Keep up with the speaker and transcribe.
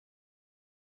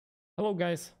Hello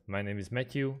guys, my name is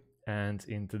Matthew, and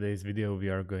in today's video we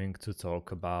are going to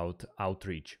talk about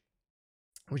Outreach,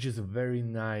 which is a very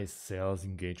nice sales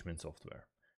engagement software.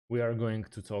 We are going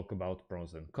to talk about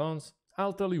pros and cons.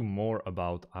 I'll tell you more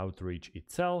about Outreach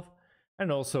itself, and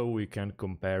also we can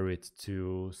compare it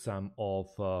to some of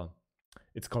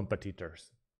its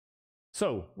competitors.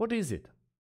 So, what is it?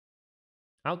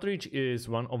 Outreach is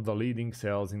one of the leading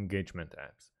sales engagement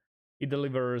apps. It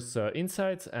delivers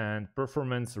insights and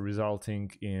performance resulting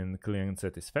in client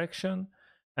satisfaction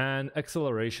and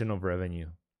acceleration of revenue.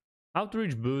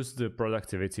 Outreach boosts the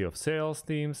productivity of sales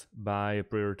teams by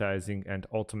prioritizing and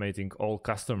automating all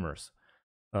customers'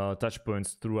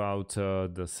 touchpoints throughout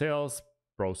the sales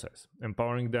process,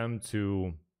 empowering them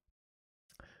to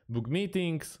book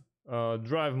meetings,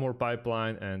 drive more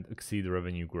pipeline, and exceed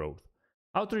revenue growth.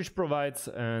 Outreach provides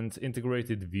an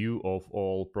integrated view of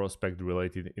all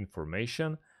prospect-related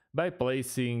information by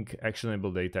placing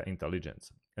actionable data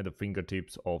intelligence at the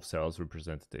fingertips of sales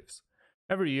representatives.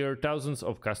 Every year, thousands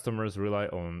of customers rely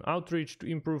on Outreach to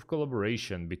improve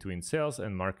collaboration between sales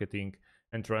and marketing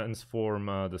and transform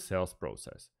the sales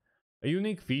process. A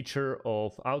unique feature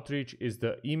of Outreach is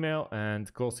the email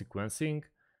and call sequencing,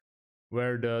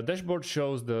 where the dashboard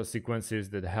shows the sequences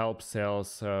that help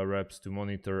sales reps to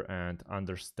monitor and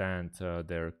understand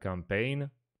their campaign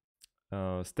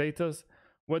status,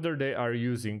 whether they are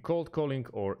using cold calling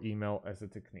or email as a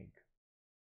technique.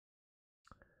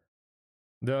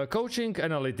 The coaching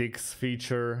analytics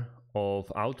feature of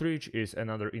Outreach is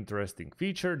another interesting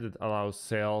feature that allows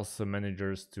sales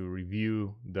managers to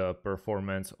review the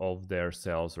performance of their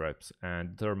sales reps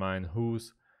and determine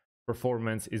whose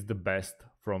performance is the best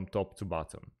from top to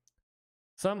bottom.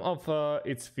 Some of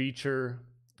its features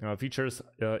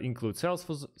include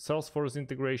Salesforce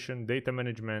integration, data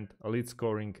management, lead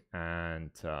scoring,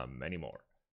 and many more.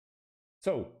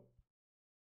 So,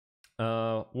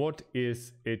 what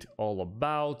is it all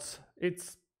about?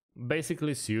 It's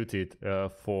basically suited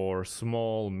for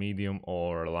small, medium,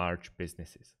 or large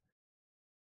businesses.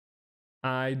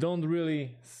 I don't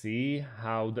really see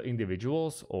how the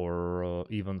individuals or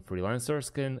even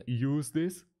freelancers can use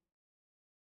this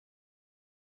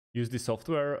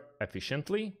software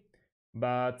efficiently,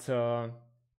 but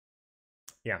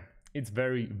yeah, it's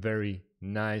very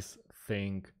nice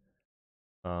thing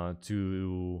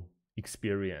to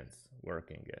experience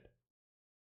working it.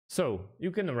 So you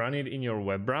can run it in your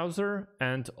web browser,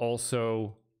 and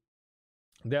also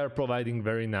they are providing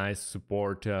very nice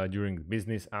support during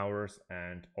business hours,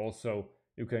 and also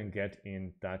you can get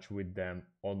in touch with them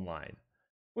online.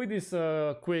 With this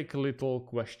quick little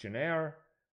questionnaire,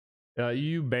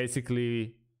 you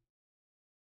basically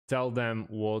tell them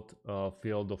what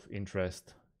field of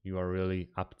interest you are really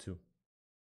up to.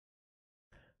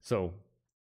 So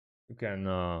you can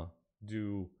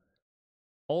do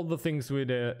all the things with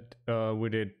it,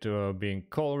 being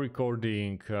call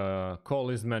recording, call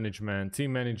list management,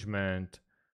 team management,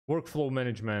 workflow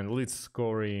management, lead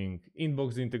scoring,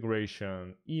 inbox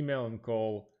integration, email and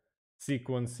call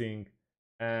sequencing.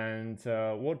 And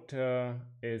what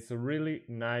is really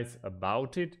nice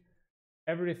about it,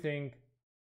 everything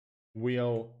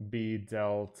will be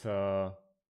dealt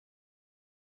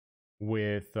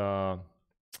with, how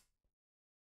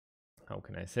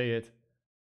can I say it?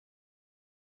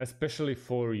 Especially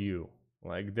for you.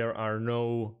 Like, there are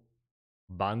no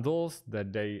bundles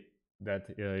that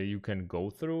you can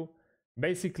go through.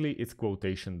 Basically, it's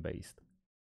quotation based.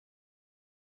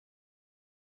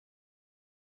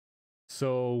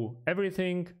 So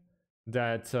everything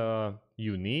that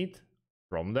you need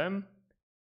from them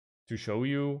to show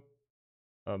you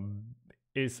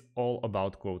is all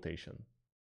about quotation.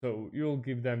 So you'll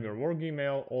give them your work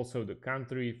email, also the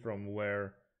country from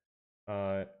where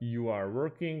you are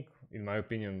working. In my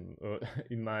opinion,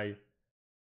 in my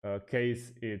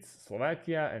case, it's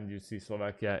Slovakia, and you see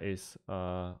Slovakia is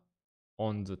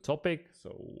on the topic,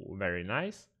 so very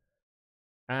nice.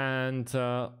 And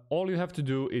all you have to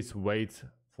do is wait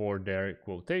for their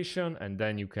quotation, and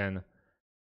then you can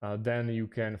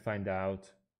find out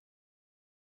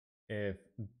if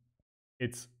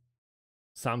it's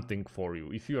something for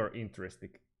you, if you are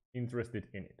interested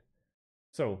in it.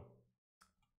 So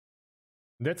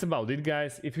that's about it,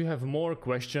 guys. If you have more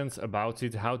questions about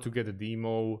it, how to get a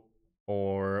demo,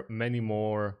 or many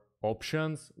more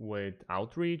options with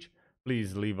Outreach,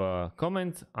 please leave a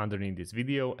comment underneath this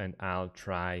video and I'll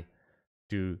try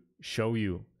to show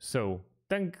you. So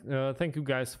thank you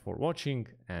guys for watching,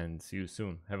 and see you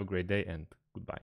soon. Have a great day and goodbye.